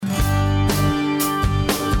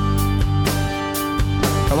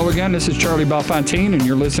Hello again, this is Charlie Belfontaine, and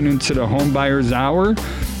you're listening to the HomeBuyers Hour.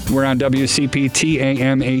 We're on WCPT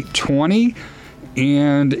AM 820,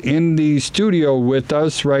 and in the studio with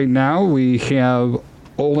us right now, we have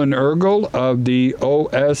Olin Eargle of the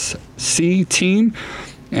OSC team.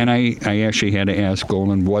 And I actually had to ask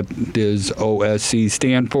Olin, what does OSC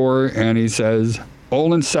stand for? And he says,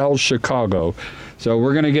 Olin Sells Chicago. So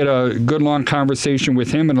we're going to get a good long conversation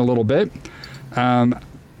with him in a little bit.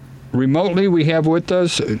 Remotely, we have with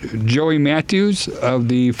us Joey Matthews of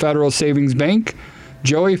the Federal Savings Bank.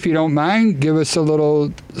 Joey, if you don't mind, give us a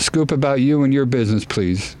little scoop about you and your business,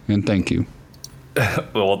 please. And thank you.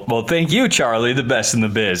 Well, thank you, Charlie, the best in the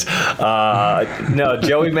biz.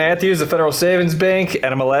 Joey Matthews, the Federal Savings Bank,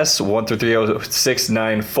 NMLS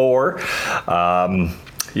 1330694.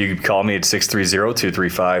 You can call me at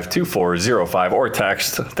 630-235-2405 or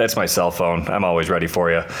text. That's my cell phone. I'm always ready for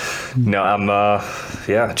you. No, I'm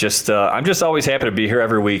just always happy to be here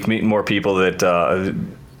every week, meeting more people that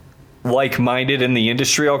like-minded in the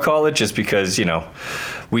industry, I'll call it, just because,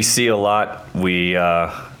 we see a lot. And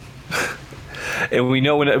we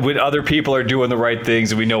know when other people are doing the right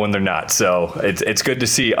things, and we know when they're not. So it's good to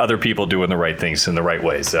see other people doing the right things in the right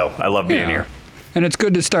way. So I love being here. And it's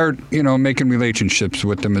good to start, making relationships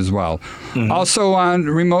with them as well. Mm-hmm. Also on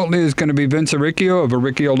remotely is going to be Vince Arricchio of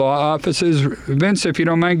Arricchio Law Offices. Vince, if you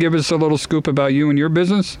don't mind, give us a little scoop about you and your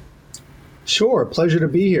business. Sure. Pleasure to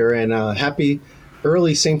be here, and happy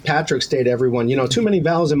early St. Patrick's Day to everyone. Too many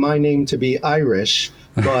vowels in my name to be Irish,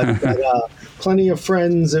 but plenty of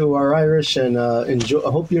friends who are Irish, and I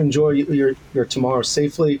hope you enjoy your tomorrow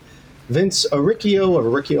safely. Vince Arricchio of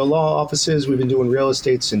Arricchio Law Offices. We've been doing real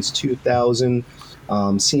estate since 2000,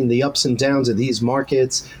 seen the ups and downs of these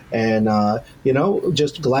markets, and,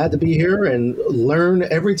 just glad to be here and learn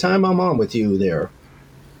every time I'm on with you there.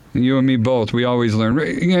 You and me both. We always learn.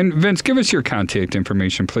 And Vince, give us your contact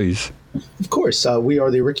information, please. Of course. We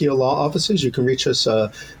are the Arricchio Law Offices. You can reach us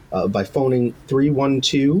by phoning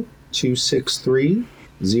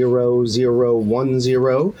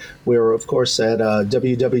 312-263-0010. We're, of course, at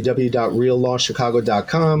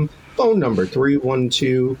www.reallawchicago.com. Phone number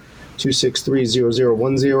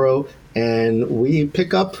 312-263-0010. And we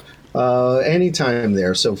pick up anytime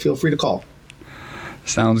there, so feel free to call.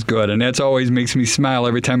 Sounds good. And that always makes me smile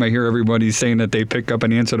every time I hear everybody saying that they pick up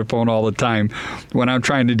and answer the phone all the time, when I'm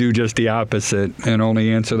trying to do just the opposite and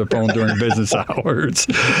only answer the phone during business hours.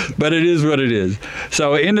 But it is what it is.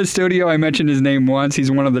 So in the studio, I mentioned his name once. He's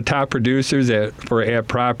one of the top producers at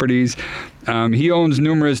Properties. He owns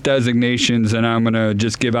numerous designations, and I'm going to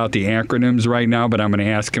just give out the acronyms right now, but I'm going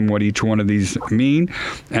to ask him what each one of these mean.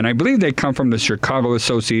 And I believe they come from the Chicago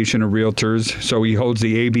Association of Realtors. So he holds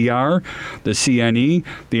the ABR, the CNE,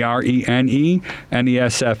 the RENE, and the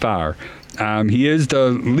SFR. He is the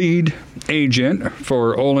lead agent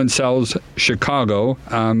for Olin Sells Chicago.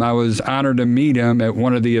 I was honored to meet him at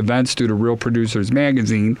one of the events through the Real Producers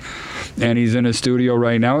Magazine, and he's in a studio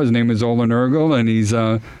right now. His name is Olin Eargle, and he's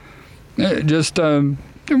just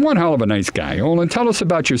one hell of a nice guy. Olin, tell us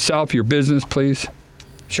about yourself, your business, please.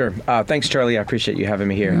 Sure. Thanks, Charlie. I appreciate you having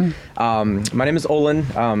me here. Yeah. My name is Olin.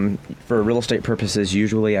 For real estate purposes,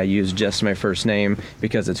 usually I use just my first name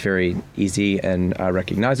because it's very easy and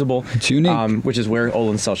recognizable. It's unique. Which is where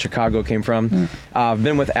Olin Sells Chicago came from. Yeah. I've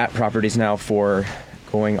been with Properties now for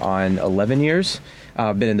going on 11 years.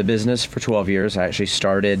 I've been in the business for 12 years. I actually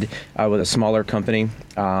started with a smaller company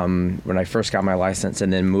when I first got my license,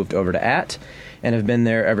 and then moved over to and have been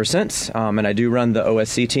there ever since. And I do run the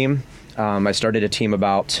OSC team. I started a team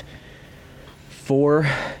about 4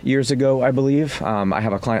 years ago, I believe. I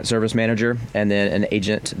have a client service manager and then an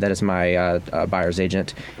agent that is my buyer's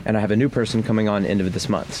agent. And I have a new person coming on end of this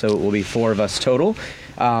month. So it will be 4 of us total.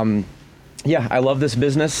 I love this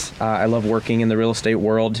business. I love working in the real estate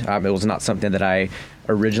world. It was not something that I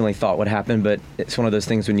originally thought would happen, but it's one of those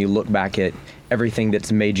things when you look back at everything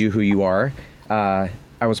that's made you who you are. I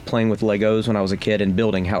was playing with Legos when I was a kid and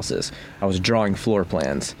building houses. I was drawing floor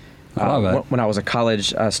plans. When I was a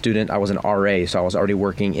college student, I was an RA, so I was already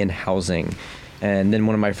working in housing. And then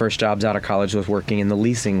one of my first jobs out of college was working in the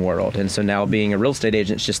leasing world. And so now being a real estate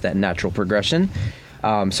agent is just that natural progression.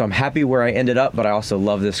 So I'm happy where I ended up, but I also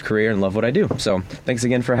love this career and love what I do. So thanks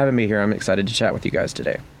again for having me here. I'm excited to chat with you guys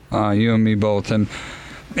today. You and me both. And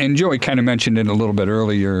Joey kind of mentioned it a little bit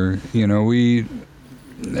earlier.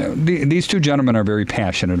 These two gentlemen are very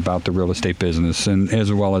passionate about the real estate business, and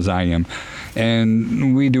as well as I am.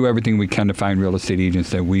 And we do everything we can to find real estate agents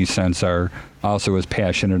that we sense are also as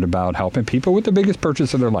passionate about helping people with the biggest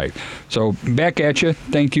purchase of their life. So back at you.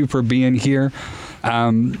 Thank you for being here.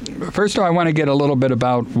 First of all, I want to get a little bit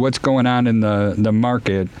about what's going on in the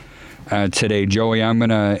market. today. Joey, I'm going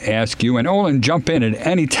to ask you, and Olin, jump in at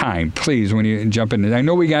any time, please, when you jump in. I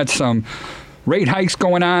know we got some rate hikes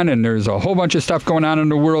going on, and there's a whole bunch of stuff going on in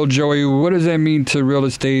the world. Joey, what does that mean to real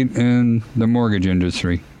estate and the mortgage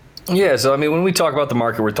industry? Yeah, so I mean, when we talk about the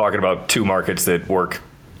market, we're talking about two markets that work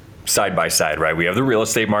side by side, right? We have the real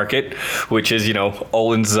estate market, which is,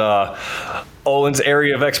 Olin's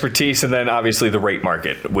area of expertise, and then obviously the rate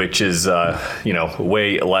market, which is,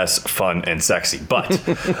 way less fun and sexy. But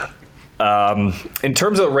in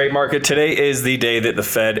terms of the rate market, today is the day that the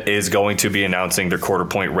Fed is going to be announcing their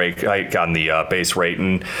quarter-point rate hike on the base rate.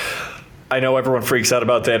 And I know everyone freaks out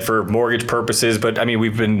about that for mortgage purposes, but I mean,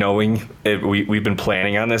 we've been knowing it, we've been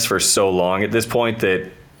planning on this for so long at this point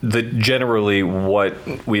that generally what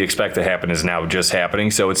we expect to happen is now just happening.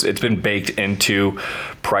 So it's been baked into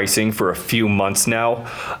pricing for a few months now.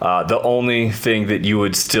 The only thing that you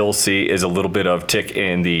would still see is a little bit of tick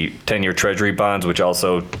in the 10-year Treasury bonds, which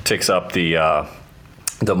also ticks up the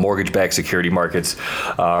mortgage-backed security markets.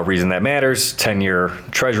 Reason that matters, 10-year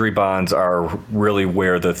Treasury bonds are really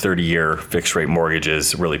where the 30-year fixed-rate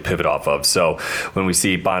mortgages really pivot off of. So when we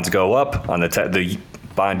see bonds go up on the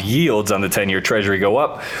bond yields on the 10-year Treasury go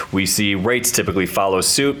up, we see rates typically follow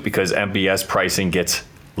suit because MBS pricing gets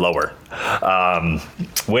lower,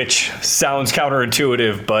 which sounds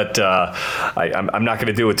counterintuitive, but I'm not going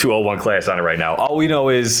to do a 201 class on it right now. All we know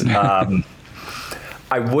is I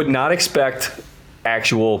would not expect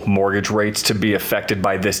actual mortgage rates to be affected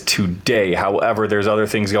by this today. However, there's other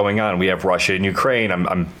things going on. We have Russia and Ukraine.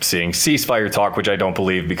 I'm seeing ceasefire talk, which I don't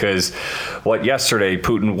believe, because yesterday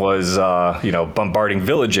Putin was bombarding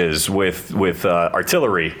villages with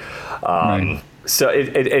artillery. Right. So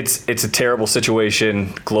it's a terrible situation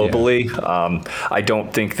globally. Yeah. I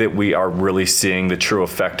don't think that we are really seeing the true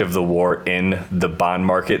effect of the war in the bond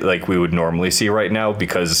market like we would normally see right now,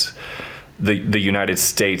 because the United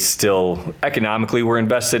States still economically we're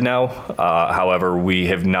invested now. However, we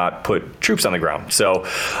have not put troops on the ground. So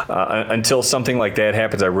until something like that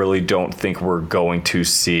happens, I really don't think we're going to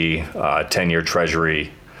see 10-year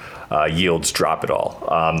Treasury yields drop at all.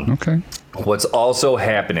 Okay. What's also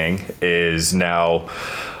happening is now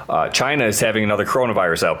China is having another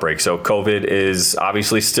coronavirus outbreak. So COVID is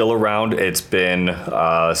obviously still around. It's been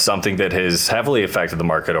something that has heavily affected the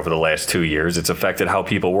market over the last 2 years. It's affected how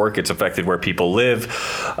people work. It's affected where people live.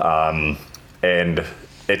 And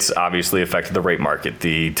it's obviously affected the rate market.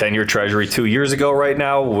 The 10-year Treasury 2 years ago right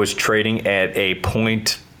now was trading at a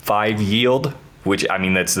 0.5 yield, which, I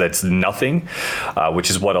mean, that's nothing, which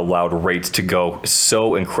is what allowed rates to go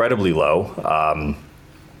so incredibly low.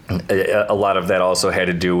 A lot of that also had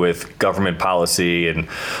to do with government policy and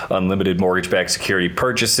unlimited mortgage-backed security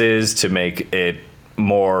purchases to make it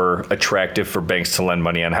more attractive for banks to lend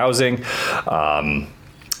money on housing.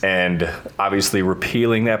 And obviously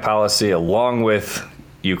repealing that policy along with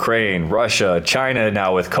Ukraine, Russia, China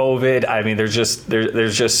now with COVID. I mean, there's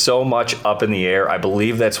just so much up in the air. I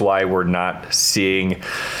believe that's why we're not seeing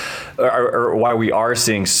or why we are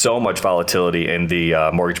seeing so much volatility in the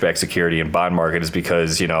mortgage-backed security and bond market is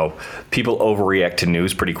because, people overreact to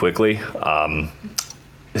news pretty quickly.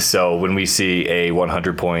 So when we see a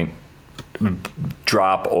 100-point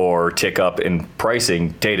drop or tick up in pricing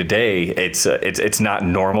day to day, it's not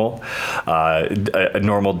normal. A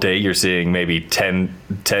normal day, you're seeing maybe 10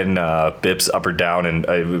 bips up or down,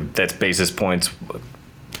 and that's basis points.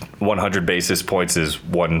 100 basis points is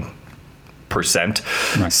 1%.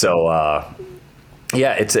 Right. So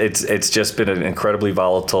it's just been an incredibly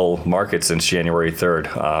volatile market since January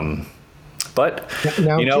 3rd. But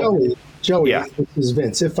now, Joey, yeah. This is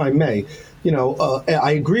Vince, if I may.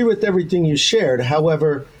 I agree with everything you shared.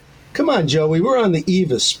 However, come on, Joey, we're on the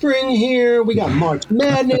eve of spring here. We got March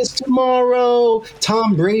Madness tomorrow.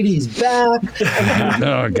 Tom Brady's back.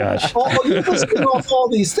 Oh, gosh. You're listing off all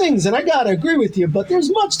these things, and I got to agree with you, but there's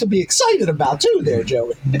much to be excited about, too, there,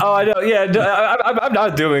 Joey. Oh, I know. Yeah, I'm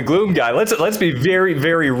not doom and gloom guy. Let's be very,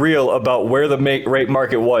 very real about where the rate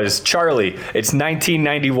market was. Charlie, it's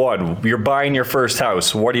 1991. You're buying your first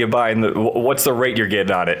house. What are you buying? What's the rate you're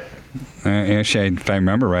getting on it? Actually, if I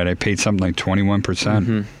remember right, I paid something like 21%.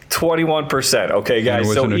 Mm-hmm. 21%. Okay, guys. And it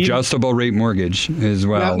was an adjustable rate mortgage as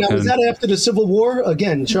well. Now was that after the Civil War?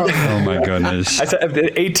 Again, Charlie. Oh, my goodness. I said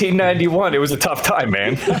 1891. It was a tough time,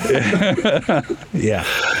 man. Yeah.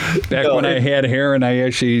 Back when I had hair and I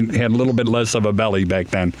actually had a little bit less of a belly back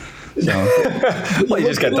then. So. Well, you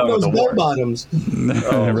just got done with the war. Bottoms.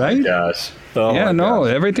 Oh, right? My gosh. Oh, yeah, no,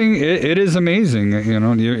 gosh. Everything, it is amazing.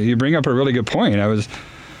 You bring up a really good point. I was...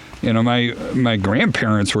 my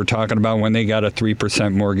grandparents were talking about when they got a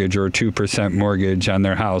 3% mortgage or a 2% mortgage on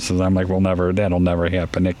their houses. I'm like, that'll never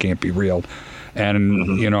happen. It can't be real.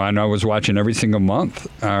 And, you know, and I was watching every single month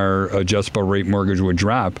our adjustable rate mortgage would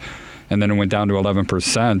drop. And then it went down to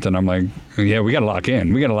 11%. And I'm like, yeah, we got to lock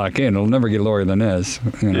in. It'll never get lower than this.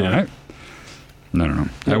 You know, Yeah. I don't know.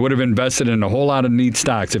 I would have invested in a whole lot of neat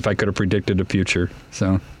stocks if I could have predicted the future.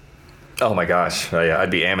 So. Oh my gosh,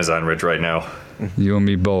 I'd be Amazon rich right now. You and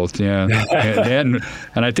me both, yeah. and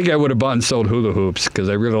I think I would have bought and sold hula hoops because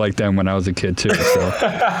I really liked them when I was a kid too. So,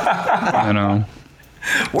 you know.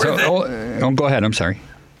 Go ahead. I'm sorry.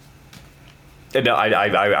 No,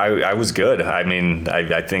 I was good. I mean,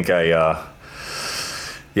 I think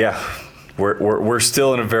we're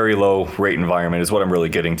still in a very low rate environment is what I'm really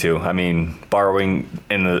getting to. I mean, borrowing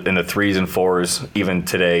in the 3s and 4s, even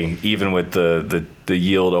today, even with the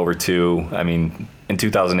yield over 2. I mean, in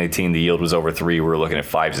 2018, the yield was over 3. We were looking at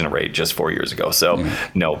 5s in a rate just 4 years ago. So,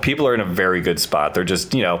 no, people are in a very good spot. They're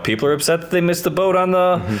just, you know, people are upset that they missed the boat on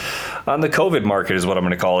the COVID market is what I'm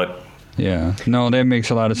going to call it. Yeah, no, that makes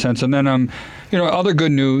a lot of sense. And then, you know, other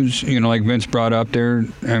good news, you know, like Vince brought up there,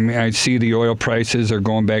 I mean, I see the oil prices are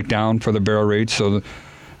going back down for the barrel rates. So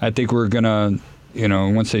I think we're going to, you know,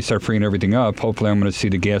 once they start freeing everything up, hopefully I'm going to see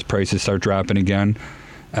the gas prices start dropping again.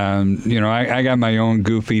 You know, I got my own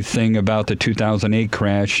goofy thing about the 2008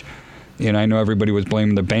 crash. And I know everybody was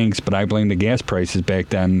blaming the banks, but I blame the gas prices back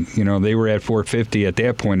then. You know, they were at $4.50 at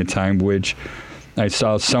that point in time, which I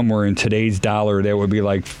saw somewhere in today's dollar that would be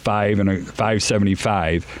like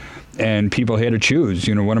 $5.75, and people had to choose.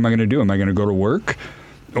 You know, what am I going to do? Am I going to go to work,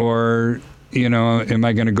 or you know, am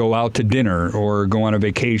I going to go out to dinner or go on a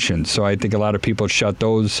vacation? So I think a lot of people shut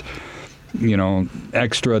those, you know,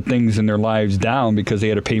 extra things in their lives down because they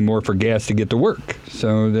had to pay more for gas to get to work.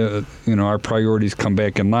 So you know, our priorities come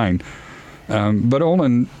back in line. But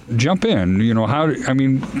Olin, jump in. You know,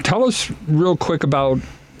 tell us real quick about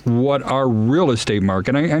what our real estate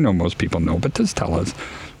market, I know most people know, but just tell us,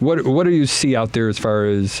 what do you see out there as far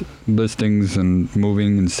as listings and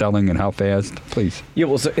moving and selling and how fast, please? Yeah,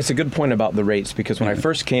 well, it's a good point about the rates, because when I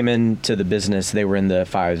first came into the business, they were in the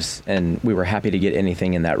 5s, and we were happy to get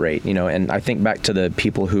anything in that rate, you know, and I think back to the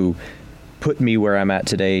people who put me where I'm at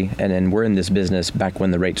today, and then we're in this business back when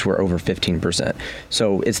the rates were over 15%.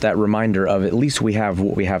 So it's that reminder of at least we have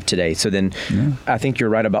what we have today. So then I think you're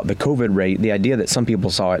right about the COVID rate. The idea that some people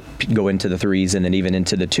saw it go into the 3s and then even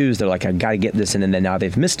into the 2s, they're like, I got to get this in, and then now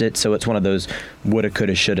they've missed it. So it's one of those woulda,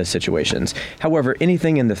 coulda, shoulda situations. However,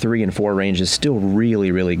 anything in the 3 and 4 range is still really,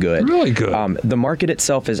 really good. Really good. The market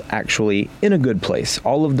itself is actually in a good place.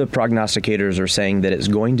 All of the prognosticators are saying that it's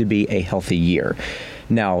going to be a healthy year.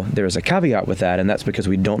 Now, there's a caveat with that, and that's because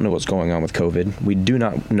we don't know what's going on with COVID. We do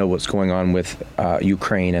not know what's going on with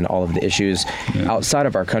Ukraine and all of the issues outside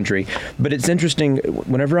of our country. But it's interesting,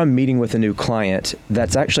 whenever I'm meeting with a new client,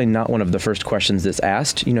 that's actually not one of the first questions that's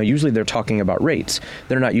asked. You know, usually they're talking about rates.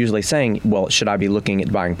 They're not usually saying, well, should I be looking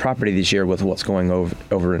at buying property this year with what's going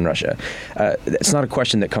over in Russia? It's not a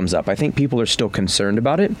question that comes up. I think people are still concerned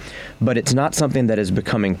about it, but it's not something that is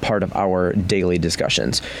becoming part of our daily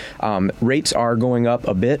discussions. Rates are going up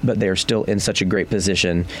a bit, but they are still in such a great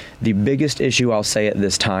position. The biggest issue I'll say at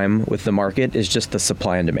this time with the market is just the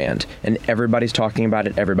supply and demand. And everybody's talking about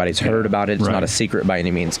it. Everybody's heard about it. It's not a secret by any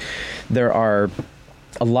means. There are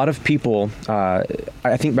a lot of people, I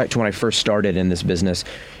think back to when I first started in this business,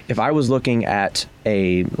 if I was looking at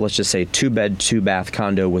a, let's just say 2-bed, 2-bath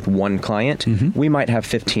condo with one client, we might have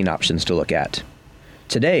 15 options to look at.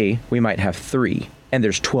 Today, we might have 3. And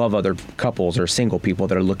there's 12 other couples or single people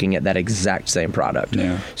that are looking at that exact same product.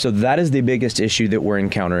 Yeah. So that is the biggest issue that we're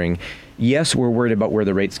encountering. Yes, we're worried about where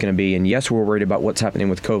the rate's going to be, and yes, we're worried about what's happening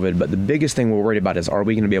with COVID, but the biggest thing we're worried about is, are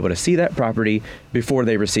we going to be able to see that property before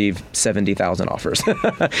they receive 70,000 offers?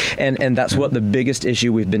 and that's what the biggest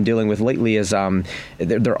issue we've been dealing with lately is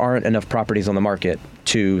there aren't enough properties on the market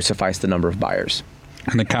to suffice the number of buyers.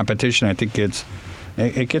 And the competition, I think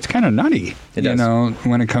it gets kind of nutty, you know,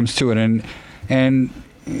 when it comes to it. And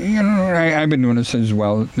you know, I've been doing this as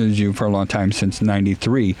well as you for a long time, since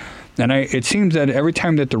 '93, and it seems that every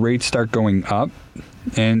time that the rates start going up,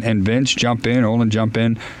 and Vince jump in, Olin jump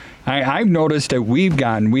in, I've noticed that we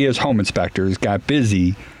as home inspectors got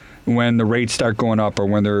busy when the rates start going up, or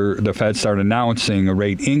when the Fed start announcing a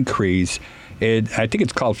rate increase. I think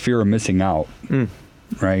it's called fear of missing out,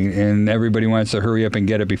 right? And everybody wants to hurry up and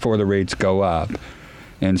get it before the rates go up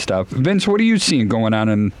and stuff. Vince, what are you seeing going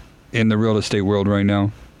on in the real estate world right now?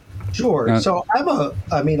 Sure. So I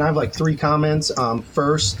have like 3 comments.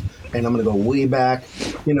 First, and I'm going to go way back.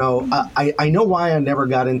 You know, I know why I never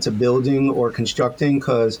got into building or constructing,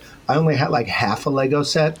 because I only had like half a Lego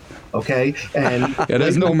set. Okay. And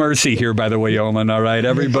there's no mercy here, by the way, Olin. All right.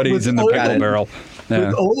 Everybody's in the pickle barrel.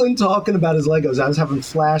 With Olin talking about his Legos, I was having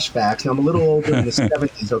flashbacks. Now, I'm a little older in the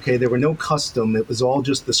 70s, okay? There were no custom. It was all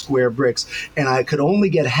just the square bricks. And I could only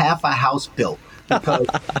get half a house built. Because,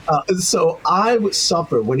 so I would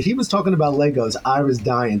suffer. When he was talking about Legos, I was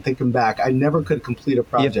dying, thinking back. I never could complete a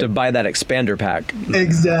project. You have to buy that expander pack.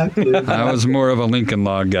 Exactly. I was more of a Lincoln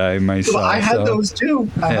Log guy myself. Well, I had those too.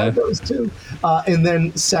 Had those too. And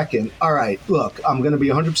then second, all right, look, I'm going to be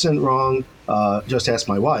 100% wrong. Just ask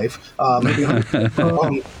my wife. Maybe 100%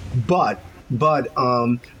 wrong. But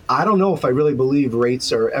I don't know if I really believe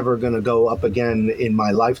rates are ever going to go up again in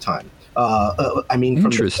my lifetime. I mean,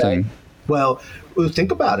 interesting. Well,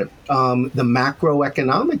 think about it. The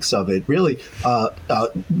macroeconomics of it, really,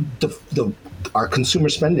 our consumer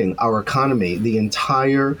spending, our economy, the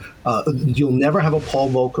entire. You'll never have a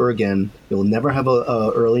Paul Volcker again. You'll never have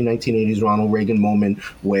a early 1980s Ronald Reagan moment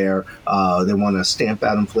where they want to stamp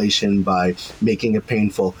out inflation by making it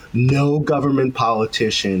painful. No government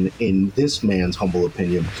politician, in this man's humble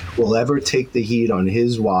opinion, will ever take the heat on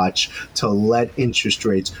his watch to let interest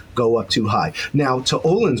rates go up too high. Now, to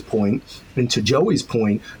Olin's point and to Joey's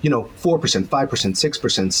point, 4%, 5%, 6%,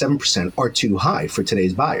 7% are too high for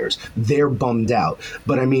today's buyers. They're bummed out.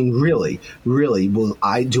 But I mean, really,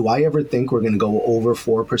 do I ever think we're going to go over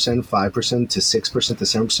 4%, 5% to 6% to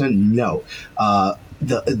 7%? No.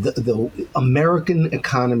 The American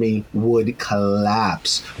economy would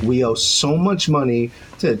collapse. We owe so much money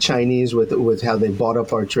to the Chinese with how they bought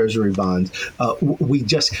up our treasury bonds.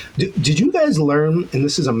 Did you guys learn, and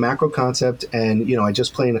this is a macro concept, and I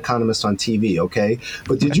just play an economist on TV, okay?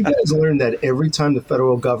 But did you guys learn that every time the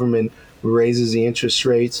federal government raises the interest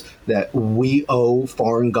rates that we owe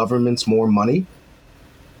foreign governments more money?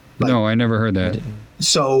 No, I never heard that.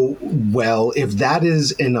 So, well, if that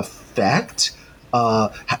is in effect,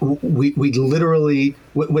 we literally,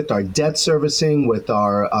 with our debt servicing, with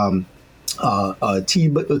our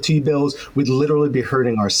T-bills, we'd literally be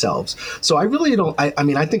hurting ourselves. So I really don't, I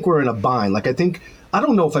mean, I think we're in a bind. I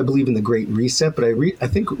don't know if I believe in the Great Reset, but I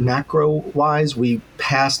think macro-wise, we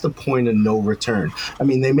passed the point of no return. I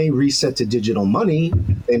mean, they may reset to digital money.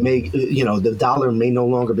 They may, the dollar may no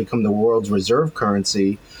longer become the world's reserve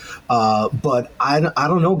currency. But I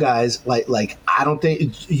don't know, guys. I don't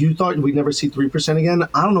think you thought we'd never see 3% again.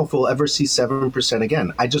 I don't know if we'll ever see 7%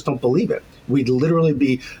 again. I just don't believe it. We'd literally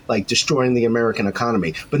be destroying the American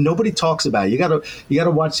economy. But nobody talks about it. You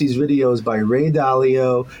gotta watch these videos by Ray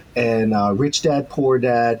Dalio and Rich Dad Poor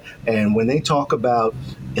Dad. And when they talk about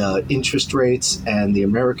interest rates and the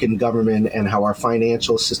American government and how our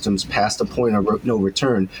financial systems passed the point of no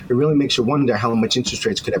return, it really makes you wonder how much interest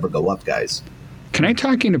rates could ever go up, guys. Can I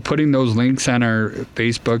talk into putting those links on our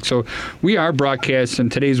Facebook? So we are broadcasting.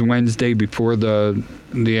 Today's Wednesday before the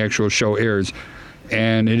actual show airs.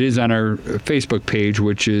 And it is on our Facebook page,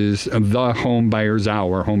 which is the HomeBuyers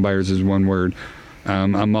Hour. HomeBuyers is one word.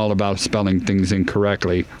 I'm all about spelling things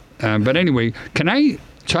incorrectly. But anyway, can I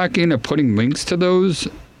talk into putting links to those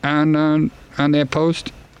on that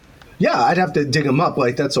post? Yeah, I'd have to dig them up.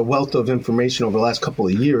 That's a wealth of information over the last couple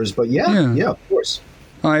of years. But yeah, of course.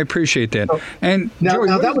 I appreciate that. And now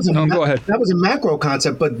that was go ahead. That was a macro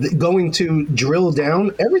concept, but going to drill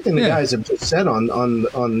down, everything the guys have just said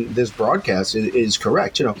on this broadcast is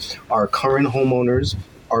correct. Our current homeowners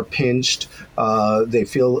are pinched. They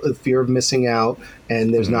feel a fear of missing out,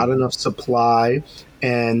 and there's not enough supply.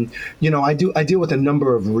 And I deal with a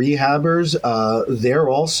number of rehabbers. They're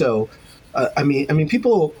also, I mean,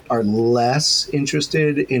 people are less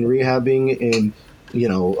interested in rehabbing in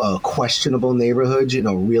questionable neighborhoods,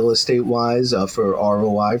 real estate wise, for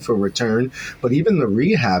ROI, for return. But even the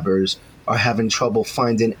rehabbers are having trouble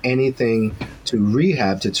finding anything to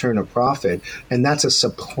rehab to turn a profit. And that's a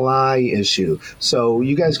supply issue. So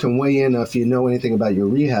you guys can weigh in if you know anything about your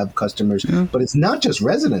rehab customers. Yeah. But it's not just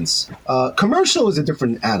residents. Commercial is a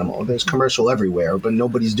different animal. There's commercial everywhere, but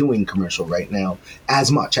nobody's doing commercial right now as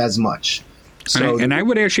much. So, and I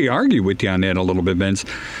would actually argue with you on that a little bit, Vince,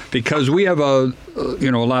 because we have a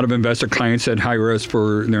lot of investor clients that hire us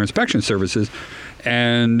for their inspection services,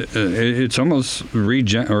 and it's almost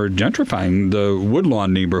gentrifying the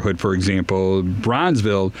Woodlawn neighborhood, for example,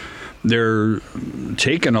 Bronzeville. They're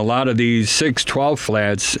taking a lot of these 612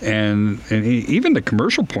 flats and even the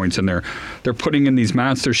commercial points in there. They're putting in these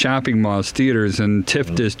monster shopping malls, theaters, and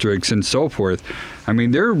TIF districts and so forth. I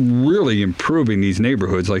mean, they're really improving these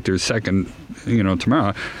neighborhoods like they're second,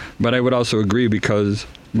 tomorrow. But I would also agree because,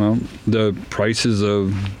 the prices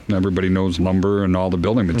of, everybody knows, lumber and all the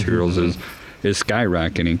building materials is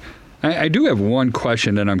skyrocketing. I do have one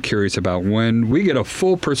question that I'm curious about. When we get a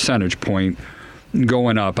full percentage point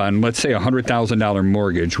going up on, let's say, $100,000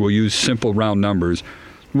 mortgage, we'll use simple round numbers.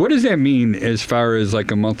 What does that mean as far as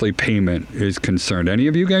like a monthly payment is concerned? Any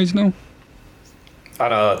of you guys know?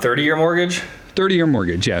 On a 30-year mortgage? 30-year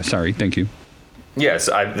mortgage, yeah, sorry, thank you. Yes,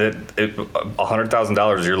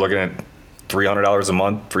 $100,000, you're looking at $300 a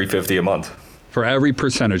month, $350 a month. For every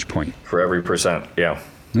percentage point. For every percent, yeah.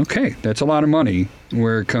 Okay, that's a lot of money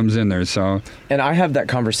where it comes in there. So, and I have that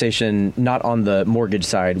conversation not on the mortgage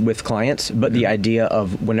side with clients, but the idea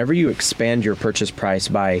of whenever you expand your purchase price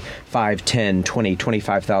by $5, $10, $20,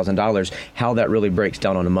 $25,000, how that really breaks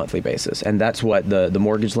down on a monthly basis. And that's what the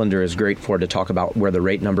mortgage lender is great for, to talk about where the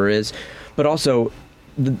rate number is. But also,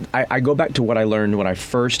 I go back to what I learned when I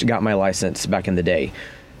first got my license back in the day.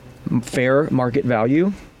 Fair market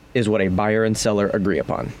value is what a buyer and seller agree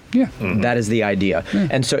upon. Yeah. Mm-hmm. That is the idea. Yeah.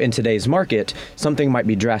 And so in today's market, something might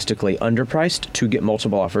be drastically underpriced to get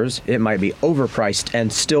multiple offers. It might be overpriced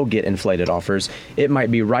and still get inflated offers. It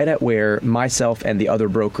might be right at where myself and the other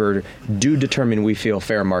broker do determine we feel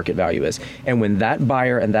fair market value is. And when that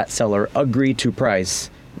buyer and that seller agree to price,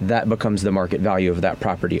 that becomes the market value of that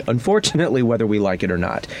property, unfortunately, whether we like it or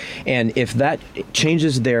not. And if that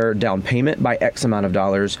changes their down payment by X amount of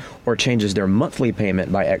dollars or changes their monthly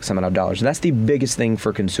payment by X amount of dollars, that's the biggest thing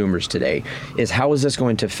for consumers today, is how is this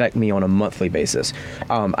going to affect me on a monthly basis?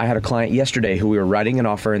 I had a client yesterday who we were writing an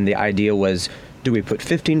offer, and the idea was, do we put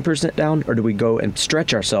 15% down, or do we go and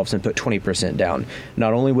stretch ourselves and put 20% down?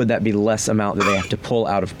 Not only would that be less amount that they have to pull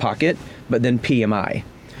out of pocket, but then PMI.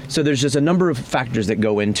 So there's just a number of factors that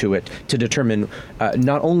go into it to determine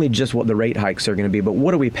not only just what the rate hikes are going to be, but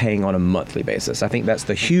what are we paying on a monthly basis. I think that's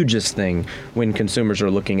the hugest thing when consumers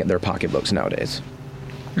are looking at their pocketbooks nowadays.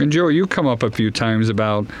 And Joe, you come up a few times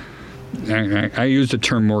about, I use the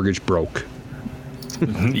term mortgage broke.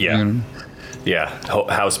 Yeah. You know? Yeah.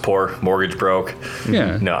 House poor, mortgage broke.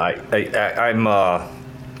 Yeah. No,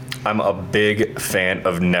 I'm a big fan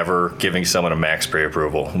of never giving someone a max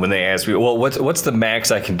pre-approval. When they ask me, well, what's the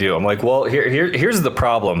max I can do? I'm like, well, here's the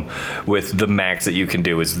problem with the max that you can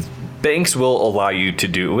do is banks will allow you to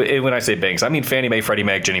do, when I say banks, I mean Fannie Mae, Freddie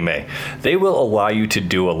Mac, Ginnie Mae. They will allow you to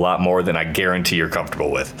do a lot more than I guarantee you're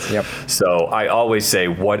comfortable with. Yep. So I always say,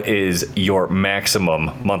 what is your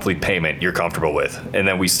maximum monthly payment you're comfortable with? And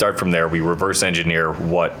then we start from there. We reverse engineer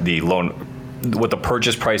what the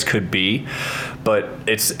purchase price could be, but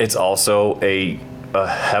it's also a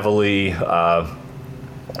heavily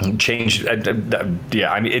changed.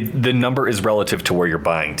 Yeah, I mean, the number is relative to where you're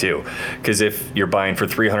buying too, because if you're buying for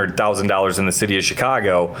 $300,000 in the city of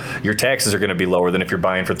Chicago, your taxes are going to be lower than if you're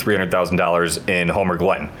buying for $300,000 in Homer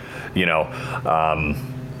Glen. You know,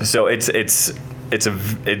 so it's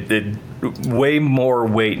way more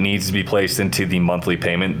weight needs to be placed into the monthly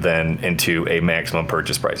payment than into a maximum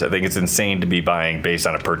purchase price. I think it's insane to be buying based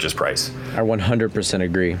on a purchase price. I 100%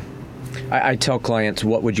 agree. I tell clients,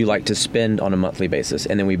 what would you like to spend on a monthly basis?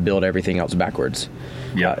 And then we build everything else backwards.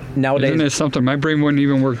 Yeah. Nowadays, isn't it something? My brain wouldn't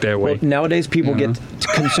even work that way. Well, nowadays, people get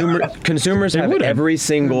consumers have wouldn't. every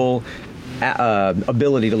single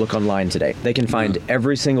ability to look online today. They can find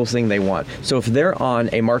every single thing they want. So if they're on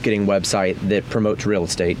a marketing website that promotes real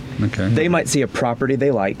estate, they might see a property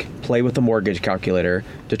they like, play with the mortgage calculator,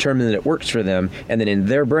 determine that it works for them, and then in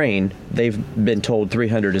their brain, they've been told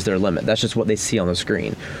 300 is their limit. That's just what they see on the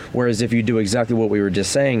screen. Whereas if you do exactly what we were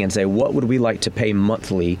just saying and say, what would we like to pay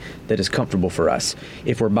monthly that is comfortable for us?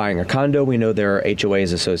 If we're buying a condo, we know there are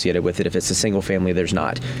HOAs associated with it. If it's a single family, there's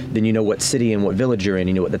not. Then you know what city and what village you're in,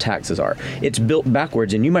 you know what the taxes are. It's built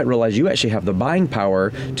backwards, and you might realize you actually have the buying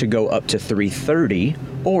power to go up to 330,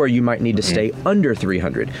 or you might need to stay under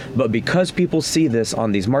 300. But because people see this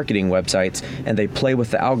on these marketing websites and they play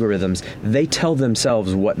with the algorithms, they tell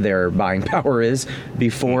themselves what their buying power is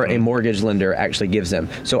before a mortgage lender actually gives them.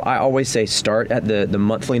 So I always say start at the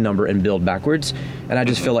monthly number and build backwards. And I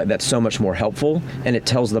just feel like that's so much more helpful, and it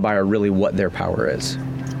tells the buyer really what their power is.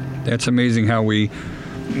 That's amazing how we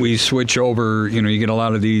switch over. You know, you get a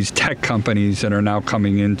lot of these tech companies that are now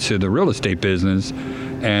coming into the real estate business,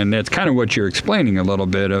 and that's kind of what you're explaining a little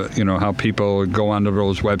bit of, you know, how people go onto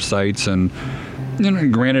those websites, and, you know,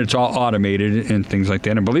 granted it's all automated and things like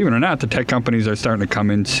that. And believe it or not, the tech companies are starting to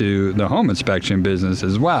come into the home inspection business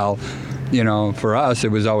as well. You know, for us,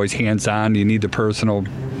 it was always hands-on. You need the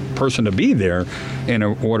person to be there in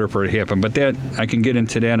order for it to happen. But that, I can get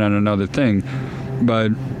into that on another thing.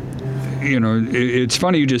 But, you know, it's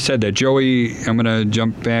funny you just said that. Joey, I'm going to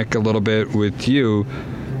jump back a little bit with you.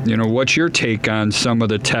 You know, what's your take on some of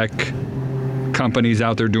the tech companies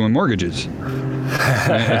out there doing mortgages?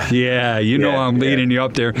 Yeah, you know I'm leading you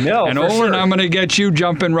up there. No, and for Olin, sure. I'm going to get you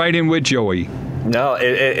jumping right in with Joey. No,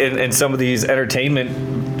 and some of these entertainment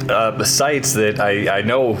sites that I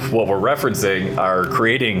know what we're referencing are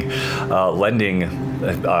creating lending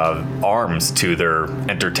arms to their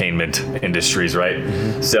entertainment industries, right?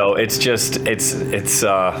 Mm-hmm. So it's just it's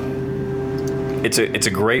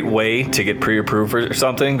a great way to get pre-approved for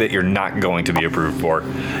something that you're not going to be approved for.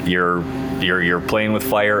 You're playing with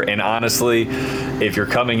fire, and honestly, if you're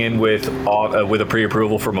coming in with a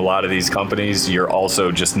pre-approval from a lot of these companies, you're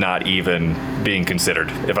also just not even being considered.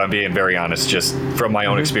 If I'm being very honest, just from my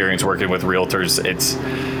own experience working with realtors,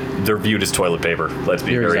 they're viewed as toilet paper. Let's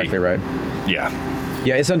be You're exactly right. Yeah.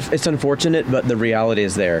 Yeah, it's unfortunate, but the reality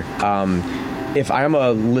is there. If I'm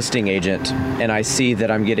a listing agent and I see that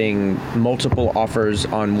I'm getting multiple offers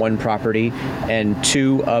on one property and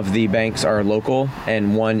 2 of the banks are local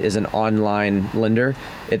and 1 is an online lender,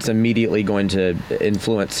 it's immediately going to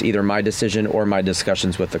influence either my decision or my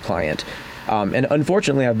discussions with the client. And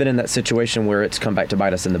unfortunately, I've been in that situation where it's come back to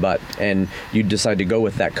bite us in the butt, and you decide to go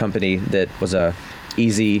with that company that was a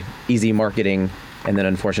easy marketing, and then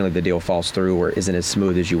unfortunately the deal falls through or isn't as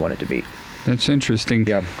smooth as you want it to be. That's interesting.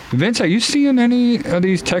 Yeah. Vince, are you seeing any of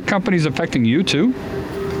these tech companies affecting you too?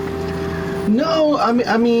 No, I'd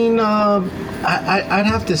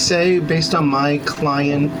have to say, based on my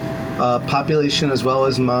client population as well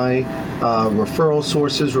as my referral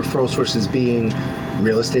sources being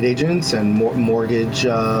real estate agents and mortgage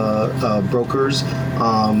brokers,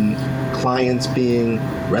 clients being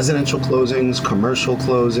residential closings,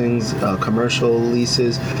 commercial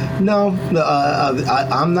leases. No,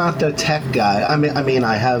 I'm not the tech guy. I mean,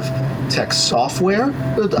 I have tech software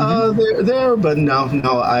there, but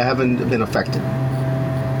no, I haven't been affected.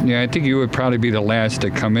 Yeah, I think you would probably be the last to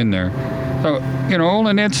come in there. So,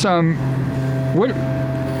 Olin, that's what.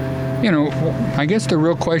 I guess the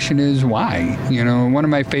real question is why. One of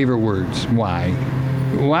my favorite words, why.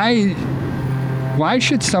 Why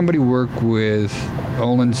should somebody work with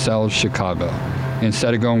Olin Sells Chicago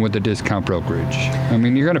instead of going with the discount brokerage? I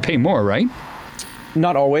mean, you're going to pay more, right?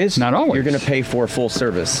 Not always. Not always. You're going to pay for full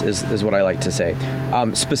service is what I like to say.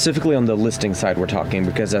 Specifically on the listing side we're talking,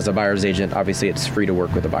 because as a buyer's agent, obviously it's free to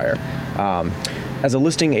work with a buyer. As a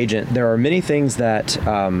listing agent, there are many things that,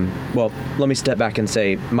 let me step back and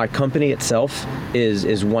say my company itself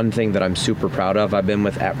is one thing that I'm super proud of. I've been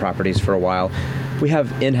with At Properties for a while. We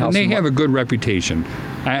have in-house... And they have a good reputation.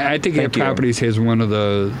 I think At Properties has one of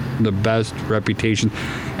the best reputations.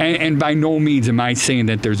 And by no means am I saying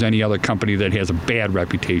that there's any other company that has a bad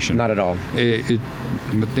reputation. Not at all.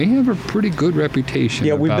 But they have a pretty good reputation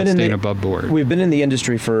about staying above board. We've been in the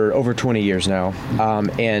industry for over 20 years now,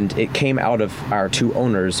 and it came out of our 2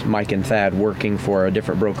 owners, Mike and Thad, working for a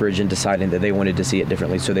different brokerage and deciding that they wanted to see it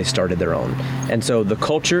differently, so they started their own. And so the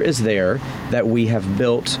culture is there that we have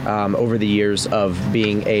built over the years of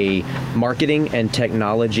being a marketing and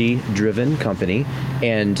technology-driven company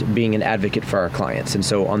and being an advocate for our clients. And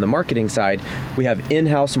so on the marketing side, we have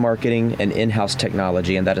in-house marketing and in-house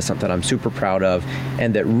technology, and that is something I'm super proud of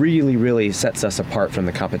and that really, really sets us apart from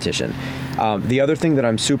the competition. The other thing that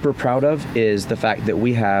I'm super proud of is the fact that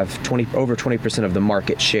we have over 20% of the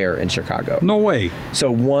market share in Chicago. No way.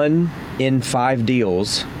 So 1 in 5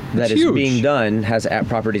 deals that is huge. Being done has At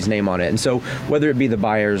Properties' name on it. And so whether it be the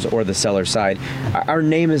buyer's or the seller's side, our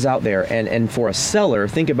name is out there. And for a seller,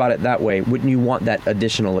 think about it that way. Wouldn't you want that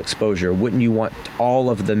additional exposure? Wouldn't you want all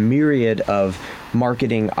of the myriad of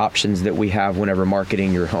marketing options that we have whenever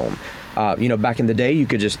marketing your home? Back in the day, you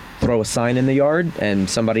could just throw a sign in the yard and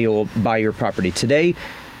somebody will buy your property. Today,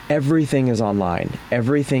 everything is online.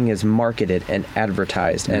 Everything is marketed and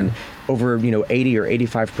advertised. Mm-hmm. And over 80 or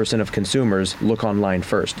 85% of consumers look online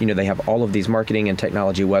first. They have all of these marketing and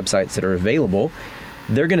technology websites that are available.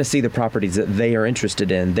 They're going to see the properties that they are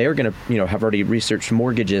interested in. They're going to have already researched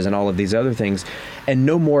mortgages and all of these other things and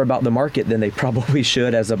know more about the market than they probably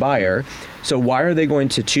should as a buyer. So why are they going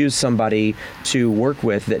to choose somebody to work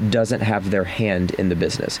with that doesn't have their hand in the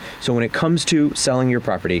business? So when it comes to selling your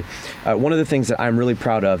property, one of the things that I'm really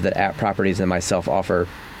proud of that At Properties and myself offer,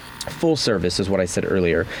 full service is what I said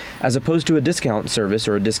earlier, as opposed to a discount service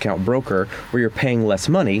or a discount broker where you're paying less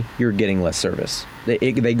money, you're getting less service.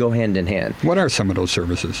 They go hand in hand. What are some of those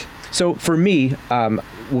services? So for me,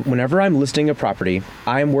 whenever I'm listing a property,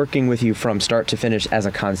 I'm working with you from start to finish as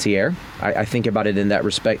a concierge. I think about it in that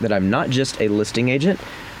respect that I'm not just a listing agent.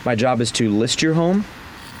 My job is to list your home,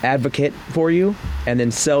 advocate for you, and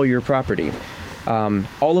then sell your property.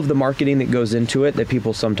 All of the marketing that goes into it that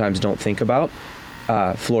people sometimes don't think about,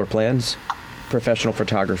 floor plans, professional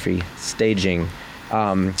photography, staging,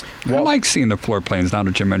 I like seeing the floor plans now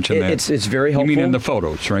that you mentioned that. It's very helpful. You mean in the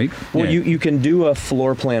photos, right? Well, you can do a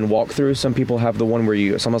floor plan walkthrough. Some people have the one where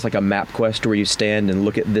it's almost like a MapQuest where you stand and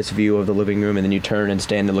look at this view of the living room and then you turn and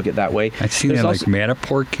stand and look at that way. I see that like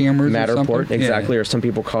Matterport cameras or something. Exactly. Or some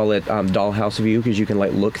people call it dollhouse view because you can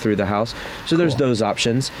like look through the house. So there's those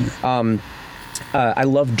options. I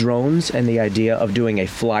love drones and the idea of doing a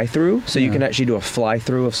fly-through. So you can actually do a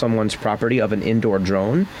fly-through of someone's property of an indoor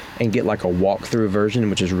drone and get like a walk-through version,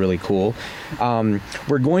 which is really cool.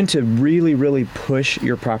 We're going to really, really push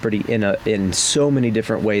your property in so many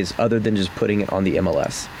different ways other than just putting it on the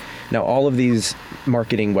MLS. Now, all of these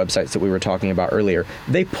marketing websites that we were talking about earlier,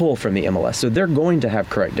 they pull from the MLS. So they're going to have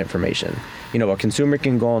correct information. A consumer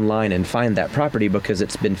can go online and find that property because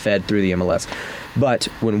it's been fed through the MLS. But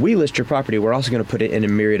when we list your property, we're also going to put it in a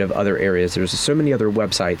myriad of other areas. There's so many other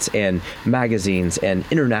websites and magazines and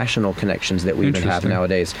international connections that we even have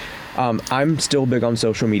nowadays. I'm still big on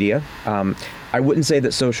social media. I wouldn't say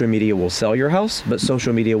that social media will sell your house, but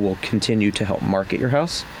social media will continue to help market your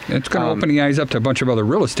house. It's going to open the eyes up to a bunch of other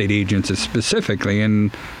real estate agents specifically,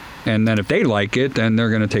 and then if they like it, then they're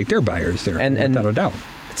going to take their buyers there, without a doubt.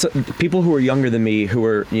 So people who are younger than me, who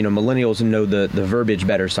are millennials, know the verbiage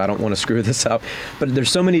better, so I don't want to screw this up. But there's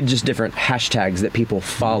so many just different hashtags that people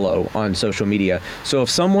follow on social media. So if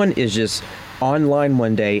someone is just online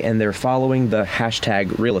one day and they're following the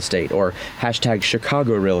hashtag real estate or hashtag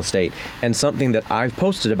Chicago real estate, and something that I've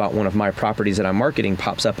posted about one of my properties that I'm marketing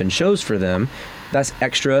pops up and shows for them, that's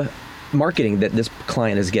extra marketing that this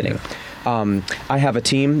client is getting. I have a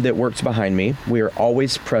team that works behind me. We are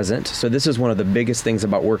always present. So this is one of the biggest things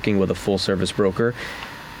about working with a full service broker.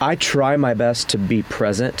 I try my best to be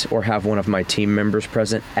present or have one of my team members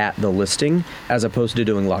present at the listing as opposed to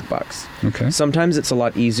doing lockbox. Okay. Sometimes it's a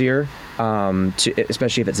lot easier,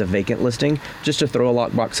 especially if it's a vacant listing, just to throw a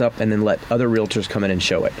lockbox up and then let other realtors come in and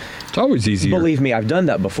show it. It's always easier. Believe me, I've done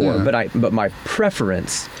that before, but my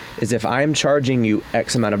preference is if I'm charging you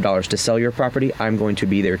X amount of dollars to sell your property, I'm going to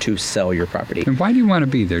be there to sell your property. And why do you want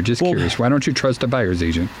to be there? Just curious. Why don't you trust a buyer's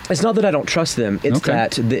agent? It's not that I don't trust them. It's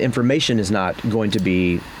that the information is not going to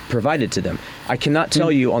be provided to them. I cannot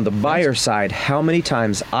tell you on the buyer side how many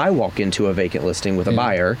times I walk into a vacant listing with a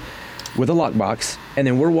buyer with a lockbox, and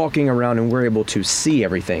then we're walking around and we're able to see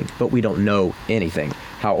everything, but we don't know anything.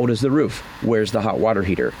 How old is the roof? Where's the hot water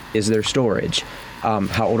heater? Is there storage?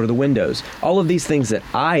 How old are the windows? All of these things that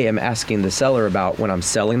I am asking the seller about when I'm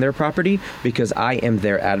selling their property because I am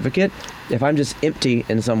their advocate. If I'm just empty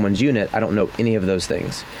in someone's unit, I don't know any of those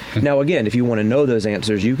things. Now, again, if you want to know those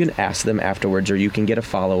answers, you can ask them afterwards or you can get a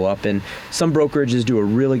follow-up. And some brokerages do a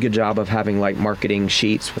really good job of having like marketing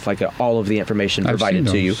sheets with like all of the information provided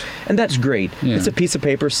to you. And that's great. Yeah. It's a piece of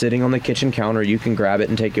paper sitting on the kitchen counter. You can grab it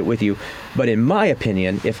and take it with you. But in my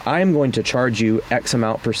opinion, if I'm going to charge you X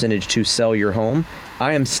amount percentage to sell your home,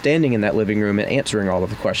 I am standing in that living room and answering all of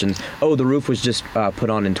the questions. Oh, the roof was just put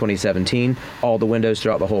on in 2017. All the windows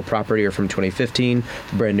throughout the whole property are from 2015.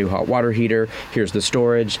 Brand new hot water heater. Here's the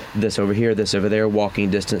storage. This over here, this over there. Walking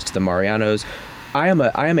distance to the Marianos. I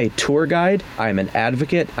am a tour guide. I am an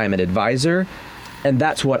advocate. I am an advisor. And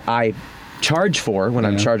that's what I charge for when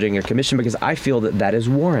I'm charging a commission because I feel that that is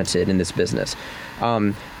warranted in this business.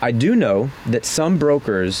 I do know that some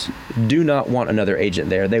brokers do not want another agent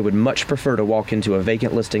there. They would much prefer to walk into a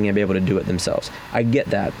vacant listing and be able to do it themselves. I get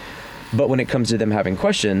that. But when it comes to them having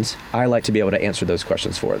questions, I like to be able to answer those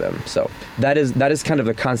questions for them. So that is kind of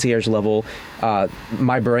the concierge level.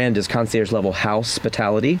 My brand is concierge level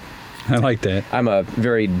hospitality. I like that. I'm a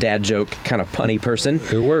very dad joke kind of punny person.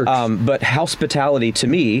 It works. But hospitality to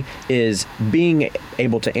me is being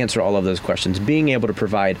able to answer all of those questions, being able to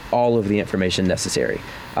provide all of the information necessary.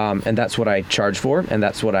 And that's what I charge for, and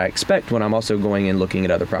that's what I expect when I'm also going and looking at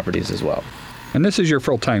other properties as well. And this is your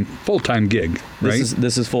full-time gig, right?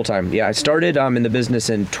 This is full-time. Yeah, I started in the business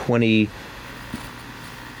in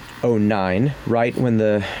 2009, right when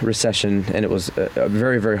the recession, and it was a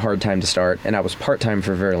very, very hard time to start, and I was part-time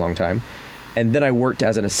for a very long time. And then I worked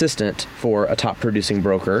as an assistant for a top producing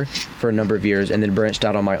broker for a number of years, and then branched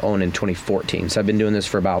out on my own in 2014. So I've been doing this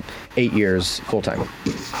for about 8 years full-time.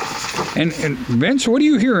 And Vince, what do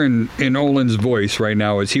you hear in Olin's voice right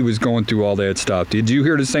now as he was going through all that stuff? Did you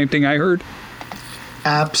hear the same thing I heard?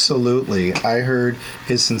 Absolutely. I heard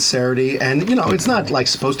his sincerity, and it's not like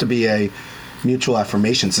supposed to be a mutual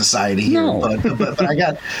affirmation society here, no. but I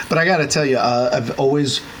got to tell you, I've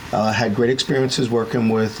always had great experiences working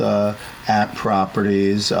with app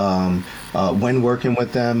properties. when working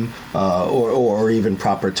with them, or even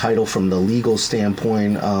proper title from the legal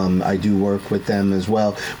standpoint. I do work with them as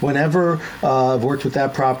well. Whenever I've worked with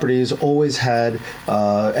that properties, always had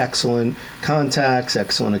excellent contacts,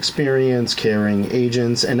 excellent experience, caring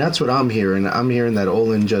agents, and that's what I'm hearing. I'm hearing that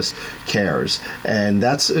Olin just cares, and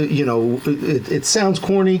that's it sounds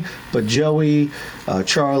corny, but Joey,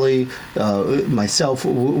 Charlie, myself,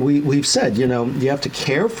 we've said, you have to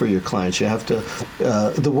care for your clients. You have to.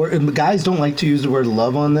 The guys don't like to use the word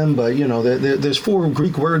love on them, but there's 4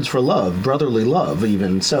 Greek words for love, brotherly love,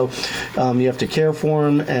 even. So you have to care for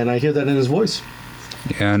him, and I hear that in his voice.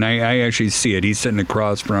 Yeah, and I actually see it. He's sitting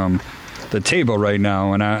across from the table right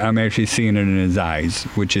now, and I'm actually seeing it in his eyes,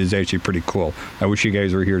 which is actually pretty cool. I wish you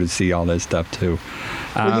guys were here to see all that stuff too.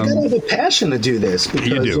 Well, you gotta have a passion to do this, because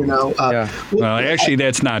you do. Well, actually,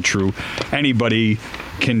 that's not true. Anybody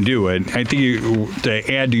can do it. I think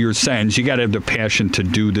to add to your sentence, you got to have the passion to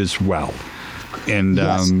do this well, and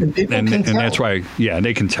yes, and that's why,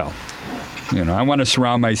 they can tell. I want to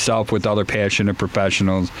surround myself with other passionate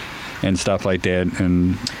professionals and stuff like that,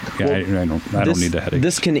 and I don't need the headache.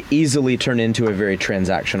 This can easily turn into a very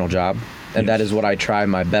transactional job, and that is what I try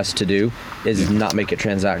my best to do, is not make it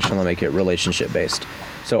transactional and make it relationship based.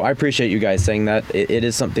 So I appreciate you guys saying that. It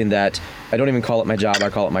is something that I don't even call it my job, I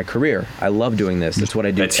call it my career. I love doing this. It's what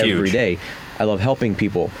I do every day. I love helping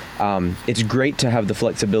people. It's great to have the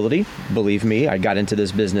flexibility. Believe me, I got into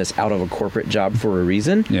this business out of a corporate job for a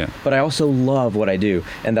reason. Yeah. But I also love what I do.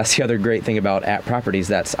 And that's the other great thing about At Properties.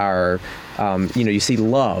 That's our, you see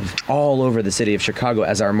love all over the city of Chicago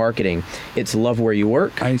as our marketing. It's love where you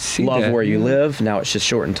work. I see love that. where you live. Now it's just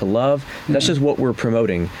shortened to love. That's just what we're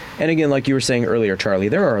promoting. And again, like you were saying earlier, Charlie,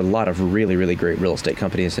 there are a lot of really, really great real estate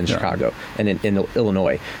companies in Chicago and in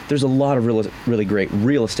Illinois. There's a lot of really great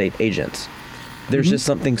real estate agents. There's just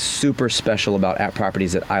something super special about At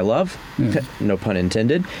Properties that I love, no pun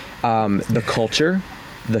intended. The culture,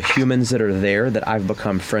 the humans that are there that I've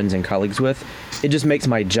become friends and colleagues with, it just makes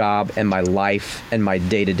my job and my life and my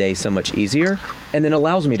day-to-day so much easier, and then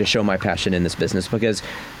allows me to show my passion in this business, because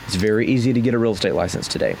it's very easy to get a real estate license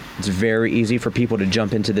today. It's very easy for people to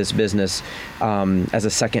jump into this business as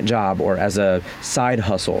a second job or as a side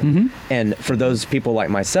hustle. And for those people like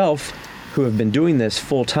myself who have been doing this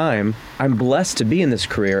full time, I'm blessed to be in this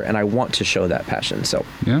career, and I want to show that passion. So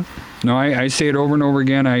I say it over and over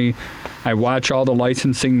again. I watch all the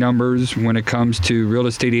licensing numbers when it comes to real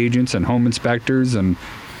estate agents and home inspectors, and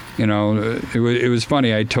it was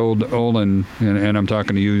funny. I told Olin, and I'm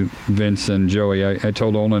talking to you, Vince and Joey. I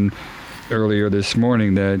told Olin earlier this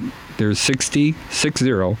morning that there's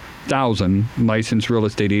 60,000 licensed real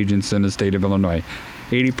estate agents in the state of Illinois.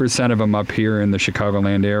 80% of them up here in the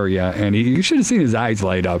Chicagoland area, and you should have seen his eyes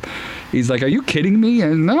light up. He's like, "Are you kidding me?"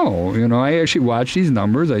 And no, I actually watch these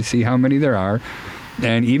numbers. I see how many there are,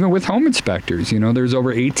 and even with home inspectors, there's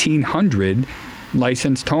over 1,800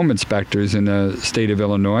 licensed home inspectors in the state of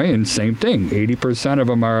Illinois, and same thing, 80% of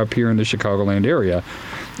them are up here in the Chicagoland area.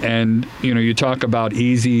 And you talk about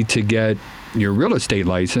easy to get your real estate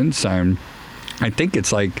license. I think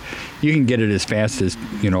it's like you can get it as fast as,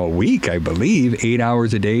 a week, I believe, 8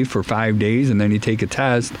 hours a day for 5 days, and then you take a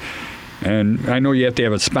test. And I know you have to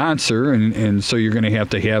have a sponsor, and so you're going to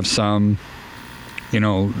have some,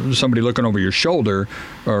 somebody looking over your shoulder,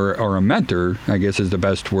 or a mentor, I guess is the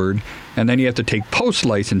best word. And then you have to take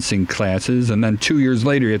post-licensing classes, and then 2 years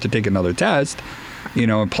later you have to take another test,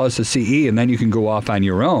 plus a CE, and then you can go off on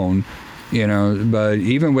your own. But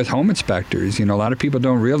even with home inspectors, a lot of people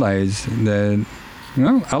don't realize that,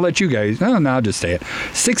 I'll let you guys, I'll just say it,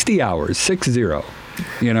 60 hours, 60.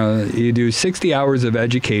 You do 60 hours of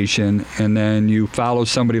education, and then you follow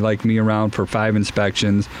somebody like me around for 5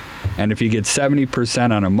 inspections, and if you get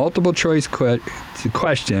 70% on a multiple choice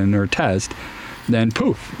question or test, then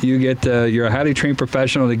poof, you're a highly trained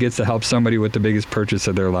professional that gets to help somebody with the biggest purchase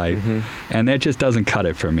of their life. And that just doesn't cut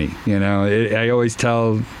it for me. I always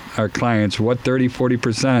tell our clients, what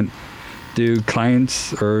 30-40% do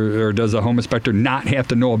clients or does a home inspector not have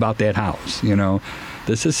to know about that house?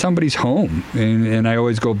 This is somebody's home. And I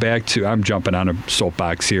always go back to, I'm jumping on a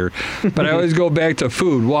soapbox here, but I always go back to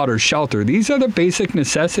food, water, shelter. These are the basic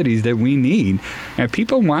necessities that we need. And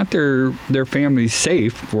people want their families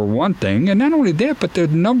safe, for one thing. And not only that, but the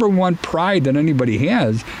number one pride that anybody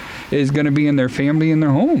has is going to be in their family and their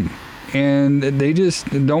home. And they just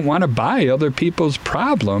don't want to buy other people's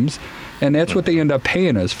problems. And that's what they end up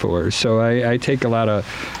paying us for. So I take a lot of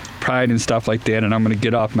pride and stuff like that, and I'm going to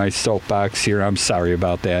get off my soapbox here. I'm sorry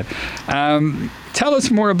about that. Tell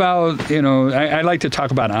us more about, I like to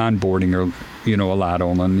talk about onboarding, a lot,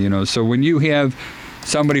 Olin, so when you have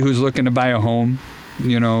somebody who's looking to buy a home,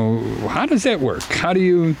 how does that work? How do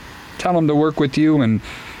you tell them to work with you? And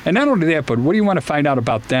not only that, but what do you want to find out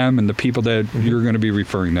about them and the people that you're going to be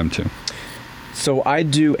referring them to? So I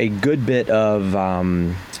do a good bit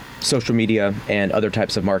of social media and other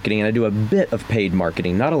types of marketing, and I do a bit of paid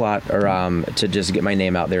marketing, not a lot, or to just get my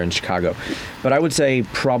name out there in Chicago. But I would say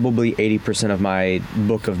probably 80% of my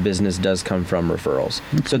book of business does come from referrals.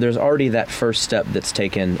 So there's already that first step that's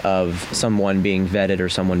taken of someone being vetted or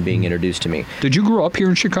someone being introduced to me. Did you grow up here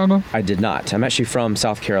in Chicago? I did not. I'm actually from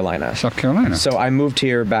South Carolina. South Carolina. So I moved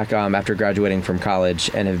here back after graduating from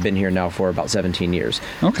college and have been here now for about 17 years.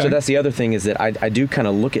 Okay. So that's the other thing, is that I do kind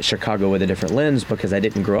of look at Chicago with a different lens because I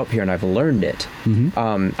didn't grow up here and I've learned it.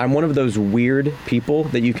 I'm one of those weird people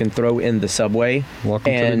that you can throw in the subway.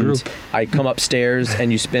 Welcome to the group. I come upstairs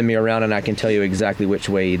and you spin me around and I can tell you exactly which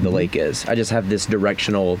way the lake is. I just have this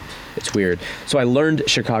directional, it's weird. So I learned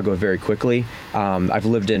Chicago very quickly. I've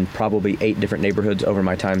lived in probably 8 different neighborhoods over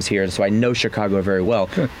my times here, so I know Chicago very well.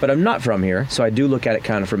 Good. But I'm not from here, so I do look at it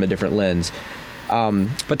kind of from a different lens.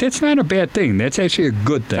 But that's not a bad thing. That's actually a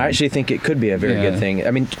good thing. I actually think it could be a very good thing.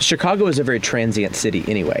 I mean, Chicago is a very transient city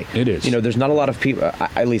anyway. It is. There's not a lot of people,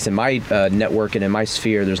 at least in my network and in my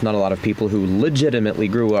sphere, there's not a lot of people who legitimately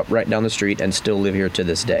grew up right down the street and still live here to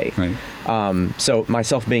this day. Right. So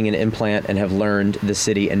myself being an implant and have learned the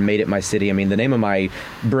city and made it my city. I mean, the name of my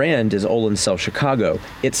brand is Olin Sells Chicago.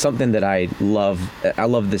 It's something that I love. I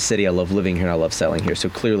love the city. I love living here and I love selling here. So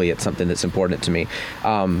clearly it's something that's important to me.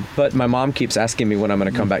 But my mom keeps asking me when I'm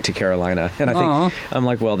going to come back to Carolina. And I think, I'm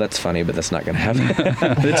like, well, that's funny, but that's not going to happen.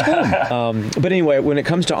 It's home. But anyway, when it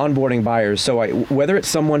comes to onboarding buyers, so whether it's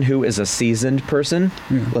someone who is a seasoned person,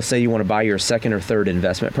 let's say you want to buy your second or third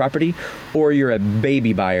investment property, or you're a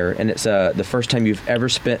baby buyer and it's the first time you've ever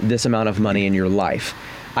spent this amount of money in your life,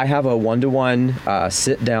 I have a one-to-one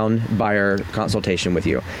sit-down buyer consultation with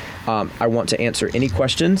you. I want to answer any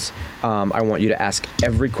questions. I want you to ask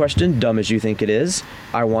every question, dumb as you think it is.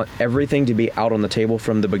 I want everything to be out on the table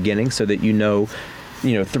from the beginning so that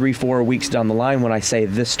 3-4 weeks down the line, when I say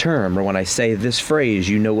this term or when I say this phrase,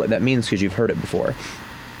 you know what that means because you've heard it before.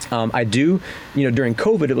 I do, during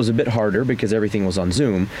COVID, it was a bit harder because everything was on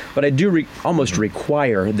Zoom, but I do almost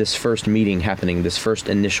require this first meeting happening, this first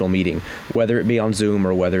initial meeting, whether it be on Zoom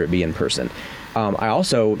or whether it be in person. I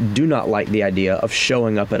also do not like the idea of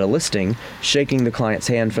showing up at a listing, shaking the client's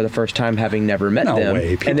hand for the first time, having never met them. No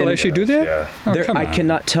way. People actually do that? Yeah. Oh, I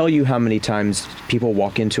cannot tell you how many times people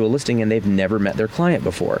walk into a listing and they've never met their client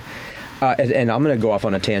before. And I'm going to go off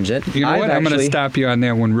on a tangent. You know what? I'm going to stop you on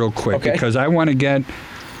that one real quick because I want to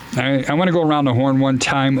I want to go around the horn one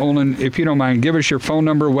time. Olin, if you don't mind, give us your phone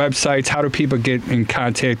number, websites, how do people get in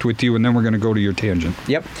contact with you, and then we're going to go to your tangent.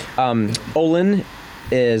 Yep. Olin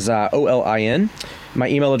is Olin. My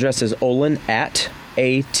email address is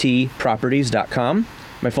olin@atproperties.com.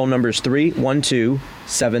 My phone number is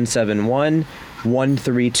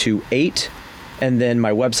 312-771-1328. And then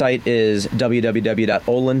my website is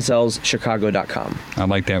www.olinsellschicago.com. I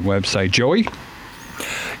like that website. Joey?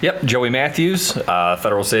 Yep, Joey Matthews,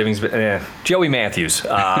 Federal Savings. Joey Matthews. No,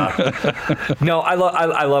 I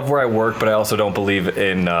love where I work, but I also don't believe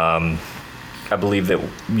in. I believe that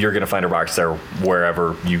you're going to find a rock star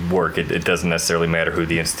wherever you work. It doesn't necessarily matter who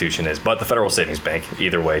the institution is, but the Federal Savings Bank,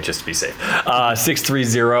 either way, just to be safe.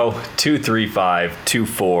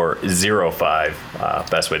 630-235-2405.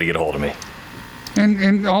 Best way to get a hold of me.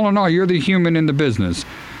 And all in all, you're the human in the business.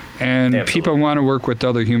 And Absolutely. People want to work with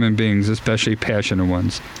other human beings, especially passionate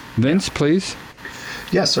ones. Vince, please.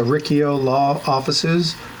 Yes, Riccio Law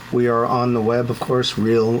Offices. We are on the web, of course,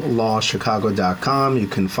 reallawchicago.com. You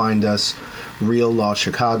can find us, Real Law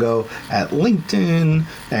Chicago, at LinkedIn,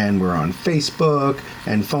 and we're on Facebook,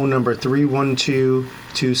 and phone number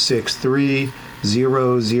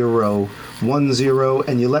 312-263-0010.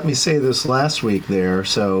 And you let me say this last week there,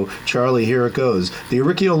 so Charlie, here it goes. The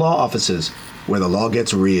Riccio Law Offices, where the law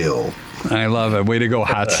gets real. I love it. Way to go,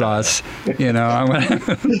 hot sauce.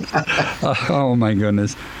 Oh, my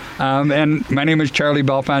goodness. And my name is Charlie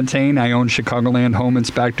Belfontaine. I own Chicagoland Home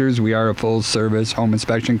Inspectors. We are a full-service home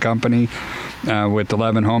inspection company with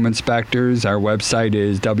 11 home inspectors. Our website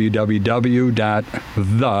is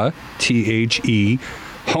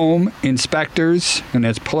Home Inspectors, and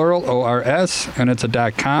it's plural, O-R-S, and it's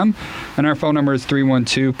a .com. And our phone number is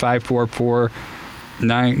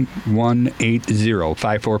 312-544-9180,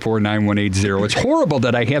 544-9180. It's horrible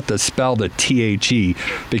that I have to spell the THE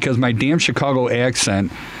because my damn Chicago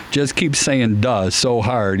accent just keeps saying "duh" so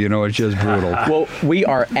hard. It's just brutal. Well, we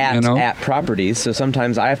are at You know? at properties, so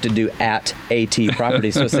sometimes I have to do at AT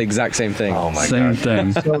properties, so it's the exact same thing. Oh my Same God.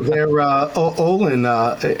 thing. So there, Olin,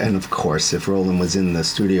 and of course, if Roland was in the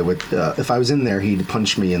studio if I was in there, he'd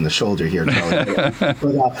punch me in the shoulder here, Charlie.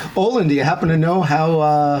 But Olin, do you happen to know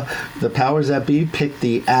how the powers that be picked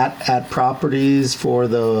the at properties for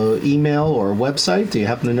the email or website? Do you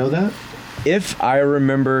happen to know that? If I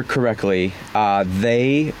remember correctly,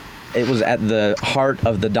 it was at the heart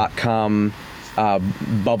of the .com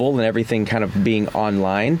bubble and everything kind of being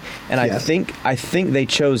online, and Yes. I think they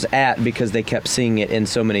chose at because they kept seeing it in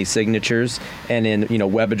so many signatures and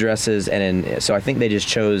in web addresses, so I think they just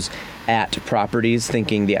chose at properties,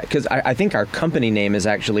 thinking because I think our company name is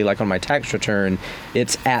actually, like on my tax return,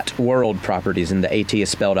 it's at World Properties, and the AT is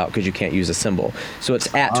spelled out because you can't use a symbol, so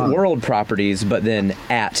it's at World Properties, but then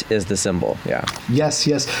at is the symbol. Yeah. Yes.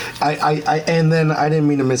 I and then I didn't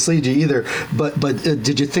mean to mislead you either, but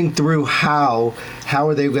did you think through how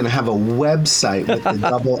are they going to have a website with the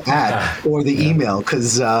double at or the email?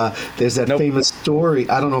 Because there's that famous story.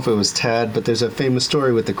 I don't know if it was Ted, but there's a famous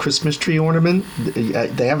story with the Christmas tree ornament.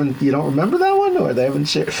 They haven't. You don't remember that one, or they haven't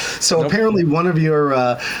shared? So apparently, one of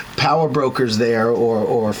your power brokers there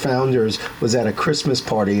or founders was at a Christmas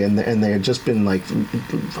party, and they had just been like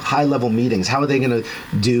high level meetings. How are they going to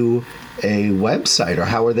do a website, or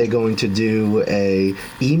how are they going to do a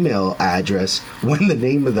email address when the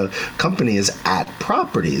name of the company is at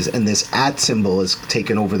properties and this at symbol is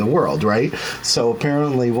taken over the world, right? So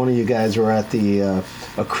apparently one of you guys were at a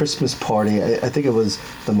Christmas party. I think it was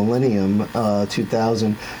the Millennium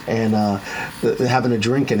 2000, and having a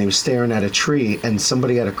drink, and he was staring at a tree, and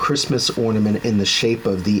somebody had a Christmas ornament in the shape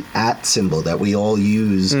of the at symbol that we all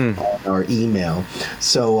use on our email.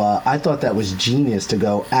 So I thought that was genius to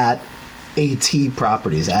go at AT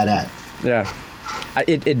properties, at. Yeah.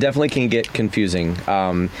 It definitely can get confusing.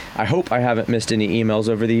 I hope I haven't missed any emails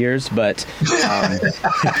over the years, but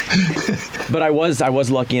but I was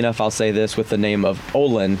lucky enough, I'll say this, with the name of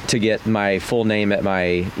Olin to get my full name at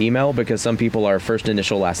my email, because some people are first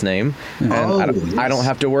initial last name, and I don't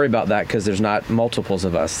have to worry about that because there's not multiples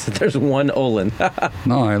of us. There's one Olin.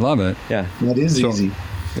 No, I love it. Yeah. That is easy.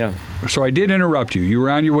 Yeah. So I did interrupt you. You were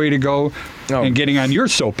on your way to go and getting on your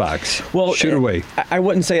soapbox. Well, shoot away. I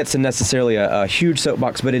wouldn't say it's necessarily a huge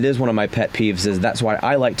soapbox, but it is one of my pet peeves. That's why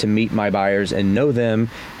I like to meet my buyers and know them,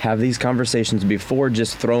 have these conversations before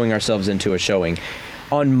just throwing ourselves into a showing.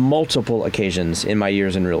 On multiple occasions in my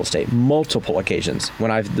years in real estate, multiple occasions,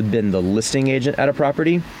 when I've been the listing agent at a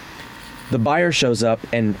property, the buyer shows up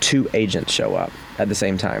and two agents show up at the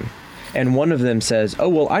same time. And one of them says, "Oh,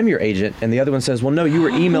 well, I'm your agent." And the other one says, "Well, no, you were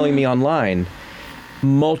emailing me online."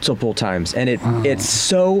 Multiple times. And it's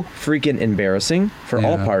so freaking embarrassing for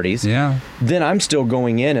all parties. Yeah. Then I'm still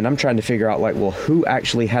going in and I'm trying to figure out, who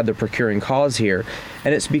actually had the procuring cause here?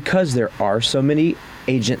 And it's because there are so many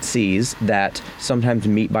agencies that sometimes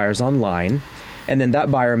meet buyers online. And then that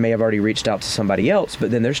buyer may have already reached out to somebody else, but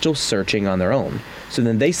then they're still searching on their own. So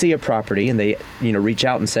then they see a property and they, reach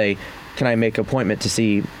out and say, "Can I make an appointment to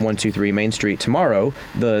see 123 Main Street tomorrow?"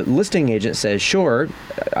 The listing agent says, "Sure,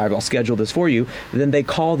 I'll schedule this for you." Then they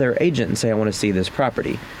call their agent and say, "I want to see this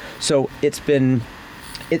property." So it's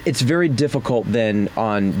very difficult then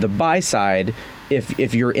on the buy side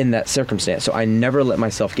if you're in that circumstance. So I never let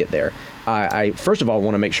myself get there. I first of all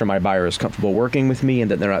want to make sure my buyer is comfortable working with me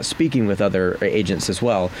and that they're not speaking with other agents as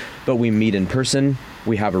well. But we meet in person.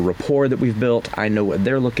 We have a rapport that we've built. I know what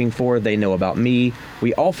they're looking for. They know about me.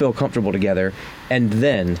 We all feel comfortable together. And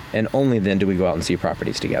then, and only then, do we go out and see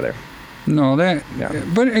properties together. No, Yeah.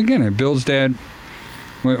 But again, it builds that.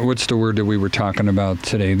 What's the word that we were talking about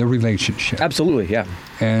today? The relationship. Absolutely, yeah.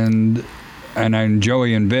 And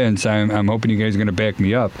Joey and Vince, I'm hoping you guys are going to back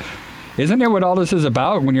me up. Isn't that what all this is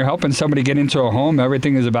about? When you're helping somebody get into a home,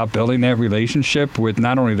 everything is about building that relationship with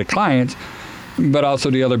not only the clients, but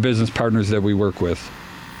also the other business partners that we work with.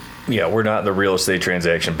 Yeah, we're not in the real estate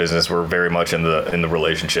transaction business. We're very much in the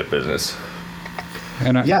relationship business.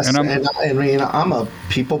 I'm a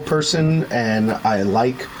people person, and I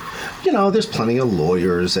like, there's plenty of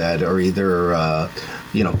lawyers that are either,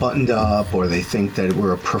 buttoned up, or they think that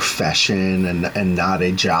we're a profession and not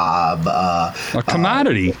a job. A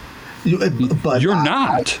commodity. But you're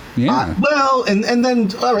not. Yeah. And then,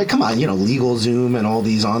 all right, come on, LegalZoom and all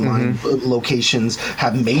these online locations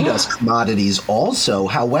have made us commodities also.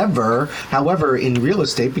 However, in real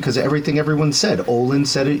estate, because of everything everyone said, Olin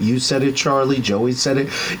said it, you said it, Charlie, Joey said it,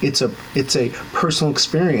 it's a personal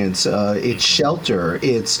experience. It's shelter.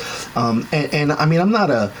 It's, and I mean, I'm not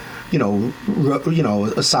a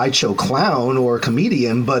a sideshow clown or a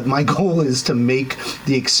comedian, but my goal is to make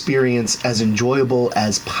the experience as enjoyable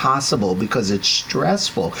as possible because it's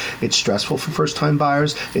stressful. It's stressful for first-time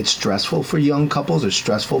buyers. It's stressful for young couples. It's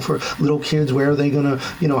stressful for little kids. Where are they going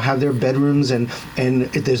to, have their bedrooms? And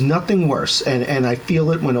there's nothing worse. And I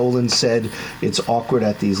feel it when Olin said it's awkward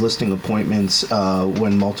at these listing appointments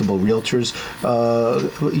when multiple realtors,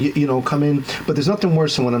 come in. But there's nothing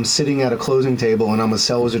worse than when I'm sitting at a closing table and I'm a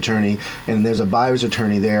seller's attorney and there's a buyer's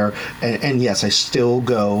attorney there. And yes, I still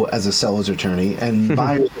go as a seller's attorney. And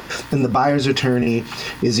the buyer's attorney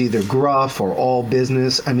is either gruff or all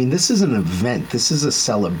business. I mean, this is an event. This is a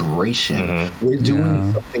celebration. Mm-hmm. We're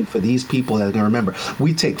doing something for these people that are going to remember.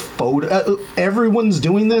 We take photo. Everyone's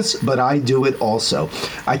doing this, but I do it also.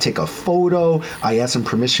 I take a photo. I ask them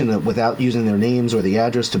permission without using their names or the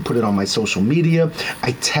address to put it on my social media.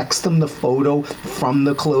 I text them the photo from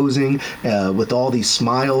the closing with all these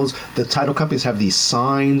smiles. The title companies have these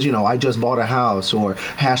signs, I just bought a house or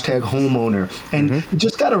hashtag homeowner. And you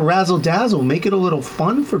just got to razzle dazzle, make it a little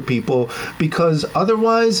fun for people because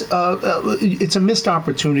otherwise it's a missed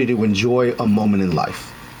opportunity to enjoy a moment in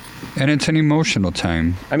life. And it's an emotional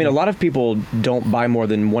time. I mean, a lot of people don't buy more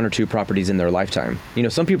than 1 or 2 properties in their lifetime.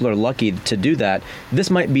 Some people are lucky to do that. This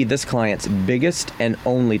might be this client's biggest and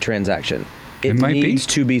only transaction. It needs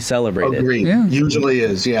to be celebrated. Agreed. Yeah. Usually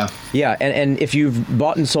is, yeah. Yeah, and if you've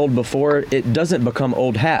bought and sold before, it doesn't become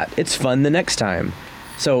old hat. It's fun the next time.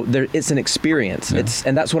 So it's an experience. Yeah.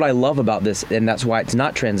 And that's what I love about this, and that's why it's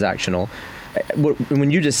not transactional.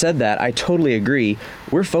 When you just said that, I totally agree.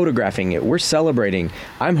 We're photographing it. We're celebrating.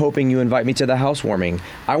 I'm hoping you invite me to the housewarming.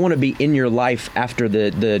 I want to be in your life after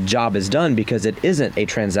the job is done because it isn't a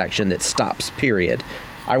transaction that stops, period.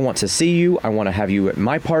 I want to see you. I want to have you at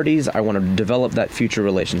my parties. I want to develop that future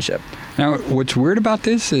relationship. Now, what's weird about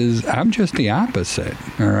this is I'm just the opposite,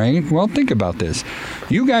 all right? Well, think about this.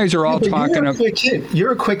 You guys are all talking about...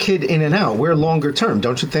 You're a quick hit in and out. We're longer term,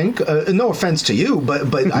 don't you think? No offense to you,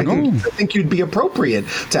 but I think you'd be appropriate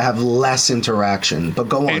to have less interaction. But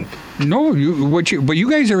go on. But you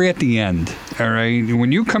guys are at the end, all right?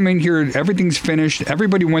 When you come in here, everything's finished.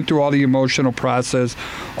 Everybody went through all the emotional process.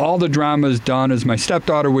 All the drama is done. As my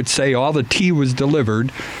stepdaughter would say, all the tea was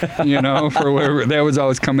delivered, for where that was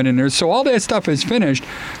always coming in there. So all that stuff is finished.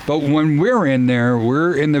 But when we're in there,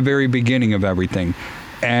 we're in the very beginning of everything.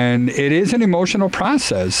 And it is an emotional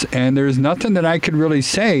process. And there's nothing that I could really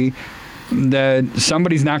say that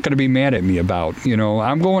somebody's not going to be mad at me about.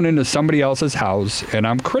 I'm going into somebody else's house and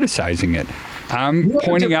I'm criticizing it. I'm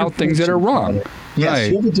pointing out things that are wrong. Yes,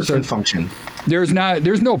 right. You have a different function. There's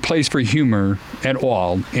no place for humor at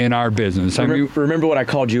all in our business. Remember what I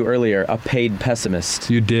called you earlier, a paid pessimist.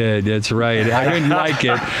 You did. That's right. I didn't like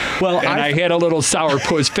it. Well, I had a little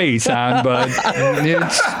sourpuss face on, but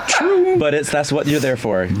it's true. But that's what you're there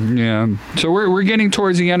for. Yeah. So we're getting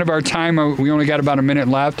towards the end of our time. We only got about a minute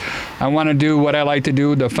left. I want to do what I like to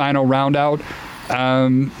do, the final round out.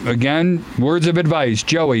 Again, words of advice.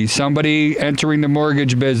 Joey, somebody entering the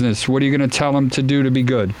mortgage business, what are you going to tell them to do to be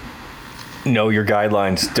good? Know your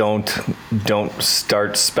guidelines. Don't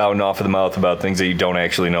start spouting off of the mouth about things that you don't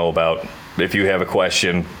actually know about. If you have a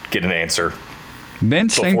question, get an answer.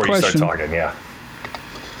 Vince, same question. Before you start talking, yeah.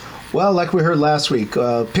 Well, like we heard last week,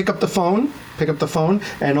 pick up the phone.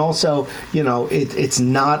 And also, it's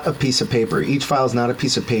not a piece of paper. Each file is not a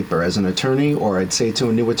piece of paper. As an attorney, or I'd say to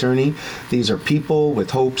a new attorney, these are people with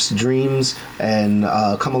hopes, dreams, and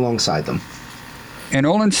come alongside them. And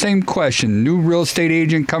Olin, same question. New real estate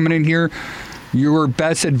agent coming in here, your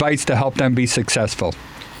best advice to help them be successful?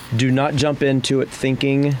 Do not jump into it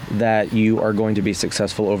thinking that you are going to be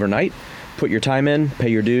successful overnight. Put your time in, pay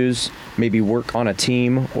your dues, maybe work on a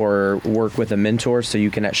team or work with a mentor so you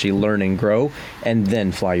can actually learn and grow, and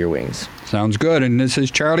then fly your wings. Sounds good. And this is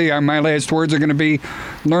Charlie. My last words are going to be,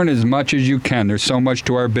 learn as much as you can. There's so much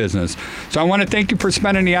to our business. So I want to thank you for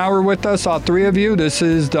spending the hour with us, all three of you. This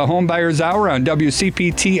is the HomeBuyers Hour on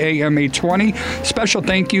WCPT AM 820. Special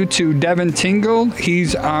thank you to Devin Tingle.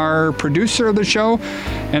 He's our producer of the show.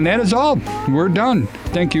 And that is all. We're done.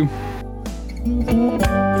 Thank you.